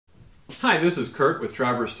Hi, this is Kurt with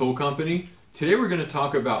Traverse Tool Company. Today we're going to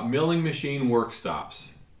talk about milling machine work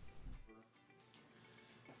stops.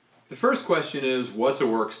 The first question is, what's a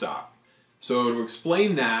work stop? So to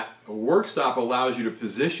explain that, a work stop allows you to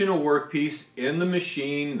position a workpiece in the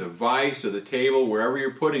machine, the vise, or the table, wherever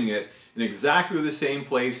you're putting it, in exactly the same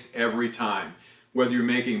place every time. Whether you're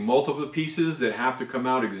making multiple pieces that have to come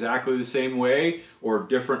out exactly the same way, or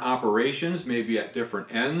different operations, maybe at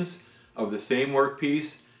different ends of the same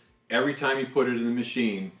workpiece, every time you put it in the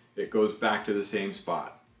machine, it goes back to the same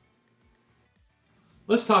spot.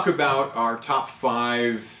 Let's talk about our top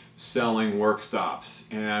 5 selling work stops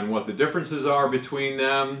and what the differences are between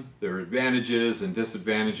them, their advantages and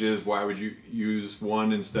disadvantages, why would you use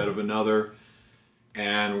one instead of another.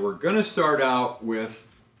 And we're going to start out with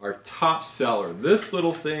our top seller. This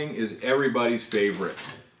little thing is everybody's favorite.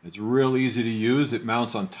 It's real easy to use. It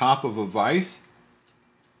mounts on top of a vise,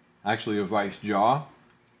 actually a vise jaw.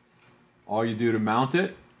 All you do to mount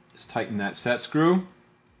it is tighten that set screw.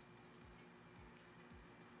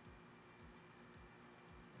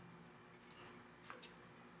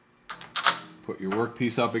 Put your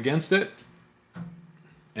workpiece up against it,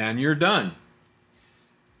 and you're done.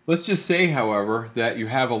 Let's just say, however, that you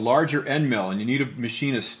have a larger end mill and you need to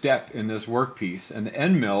machine a step in this workpiece, and the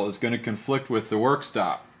end mill is going to conflict with the work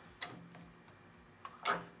stop.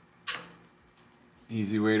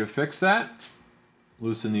 Easy way to fix that: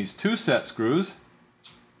 loosen these 2 set screws,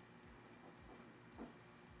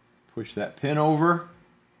 push that pin over,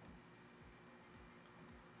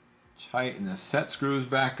 tighten the set screws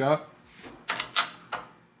back up,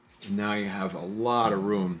 and now you have a lot of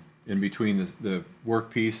room in between the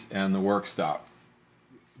workpiece and the work stop.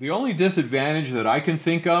 The only disadvantage that I can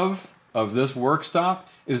think of this work stop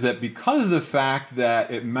is that because of the fact that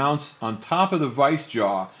it mounts on top of the vise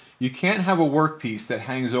jaw, you can't have a workpiece that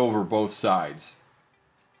hangs over both sides.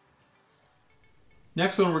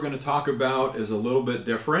 Next one we're going to talk about is a little bit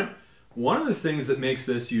different. One of the things that makes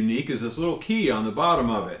this unique is this little key on the bottom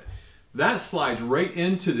of it. That slides right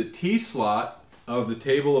into the T-slot of the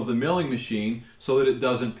table of the milling machine so that it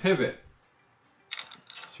doesn't pivot.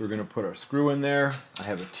 So we're going to put our screw in there. I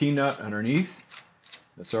have a T-nut underneath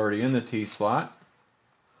that's already in the T-slot.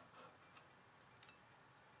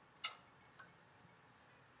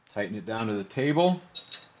 Tighten it down to the table.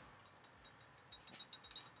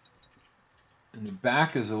 In the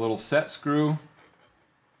back is a little set screw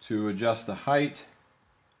to adjust the height.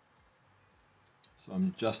 So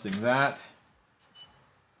I'm adjusting that.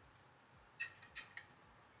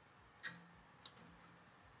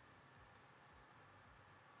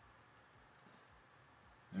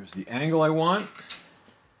 There's the angle I want.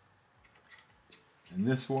 And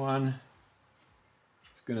this one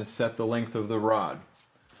is going to set the length of the rod.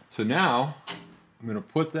 So now I'm going to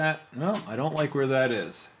put that, no, I don't like where that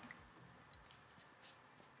is.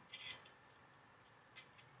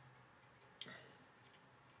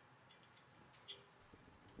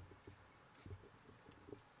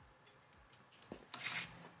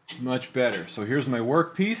 Much better. So here's my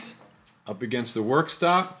workpiece up against the work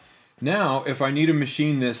stop. Now, if I need to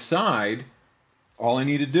machine this side, all I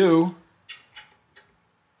need to do,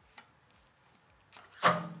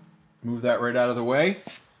 move that right out of the way.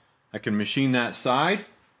 I can machine that side,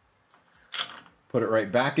 put it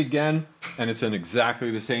right back again, and it's in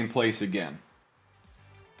exactly the same place again.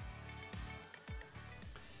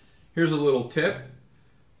 Here's a little tip.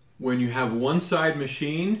 When you have one side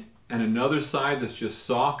machined and another side that's just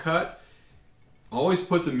saw cut, always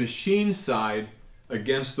put the machine side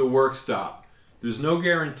against the work stop. There's no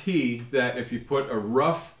guarantee that if you put a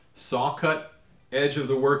rough saw cut edge of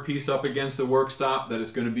the workpiece up against the work stop that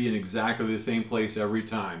it's going to be in exactly the same place every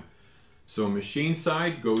time. So machine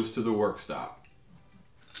side goes to the work stop.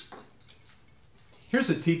 Here's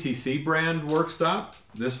a TTC brand work stop.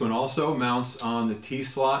 This one also mounts on the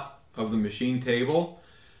T-slot of the machine table.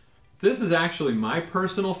 This is actually my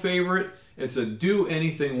personal favorite. It's a do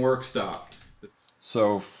anything work stop.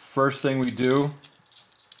 So first thing we do,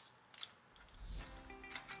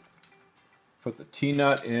 put the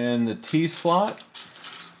T-nut in the T-slot.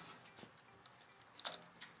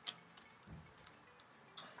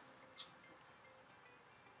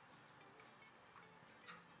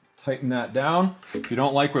 Tighten that down. If you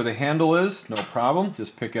don't like where the handle is, no problem.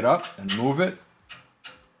 Just pick it up and move it.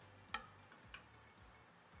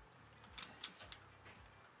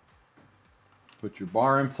 Put your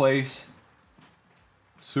bar in place.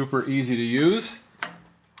 Super easy to use.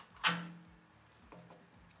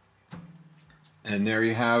 And there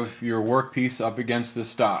you have your workpiece up against the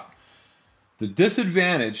stop. The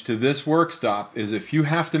disadvantage to this work stop is if you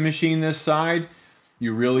have to machine this side,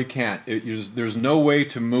 you really can't. There's no way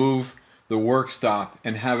to move the work stop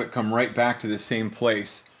and have it come right back to the same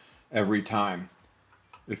place every time.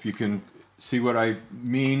 If you can see what I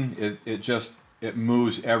mean, it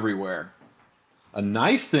moves everywhere. A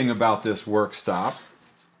nice thing about this work stop,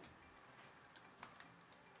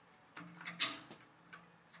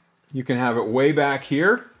 you can have it way back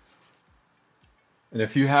here, and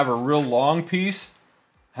if you have a real long piece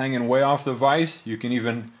hanging way off the vise, you can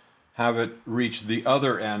even have it reach the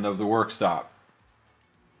other end of the work stop.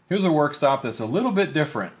 Here's a work stop that's a little bit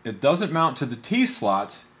different. It doesn't mount to the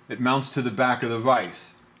T-slots, it mounts to the back of the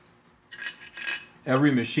vise.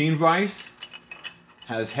 Every machine vise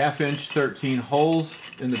has 1/2" 13 holes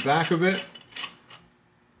in the back of it.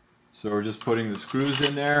 So we're just putting the screws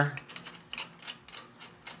in there.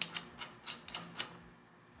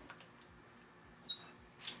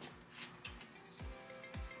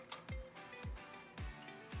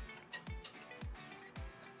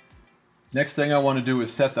 Next thing I want to do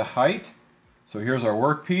is set the height. So here's our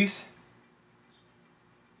workpiece.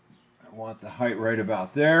 I want the height right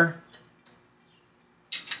about there.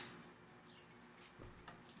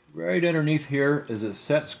 Right underneath here is a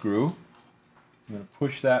set screw. I'm going to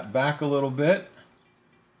push that back a little bit.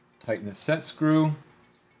 Tighten the set screw.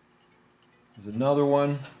 There's another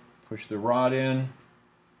one. Push the rod in.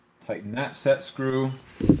 Tighten that set screw.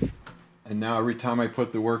 And now every time I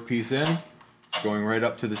put the workpiece in, it's going right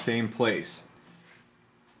up to the same place.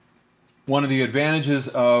 One of the advantages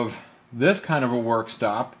of this kind of a work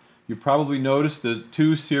stop, you probably noticed the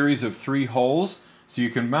 2 series of 3 holes, so you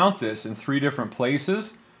can mount this in 3 different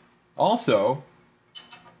places. Also,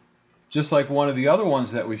 just like one of the other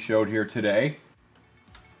ones that we showed here today,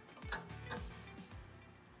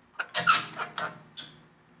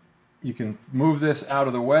 you can move this out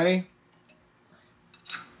of the way,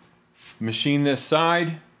 machine this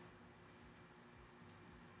side,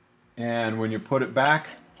 and when you put it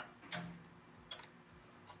back,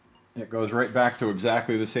 it goes right back to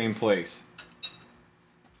exactly the same place.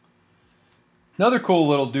 Another cool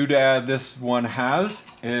little doodad this one has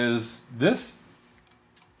is this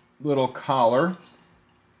little collar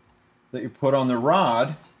that you put on the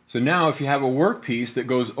rod. So now if you have a workpiece that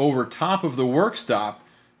goes over top of the work stop,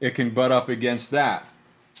 it can butt up against that.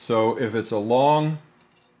 So if it's a long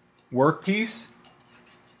workpiece,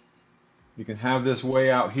 you can have this way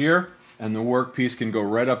out here and the workpiece can go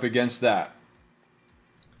right up against that.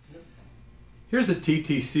 Here's a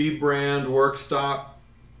TTC brand work stop.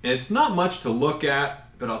 It's not much to look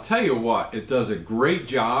at, but I'll tell you what, it does a great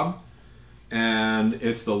job, and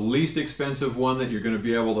it's the least expensive one that you're going to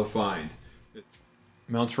be able to find. It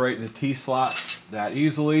mounts right in the T-slot that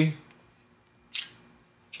easily.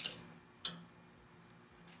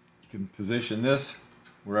 You can position this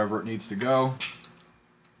wherever it needs to go.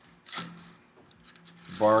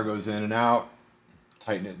 The bar goes in and out,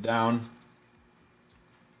 tighten it down.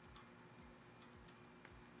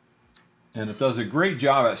 And it does a great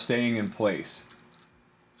job at staying in place.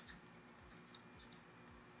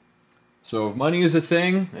 So if money is a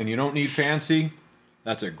thing and you don't need fancy,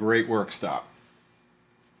 that's a great work stop.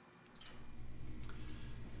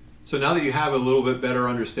 So now that you have a little bit better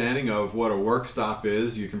understanding of what a work stop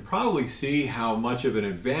is, you can probably see how much of an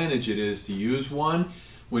advantage it is to use one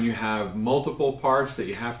when you have multiple parts that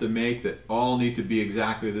you have to make that all need to be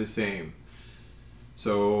exactly the same.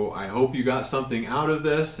 So I hope you got something out of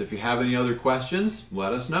this. If you have any other questions,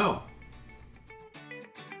 let us know.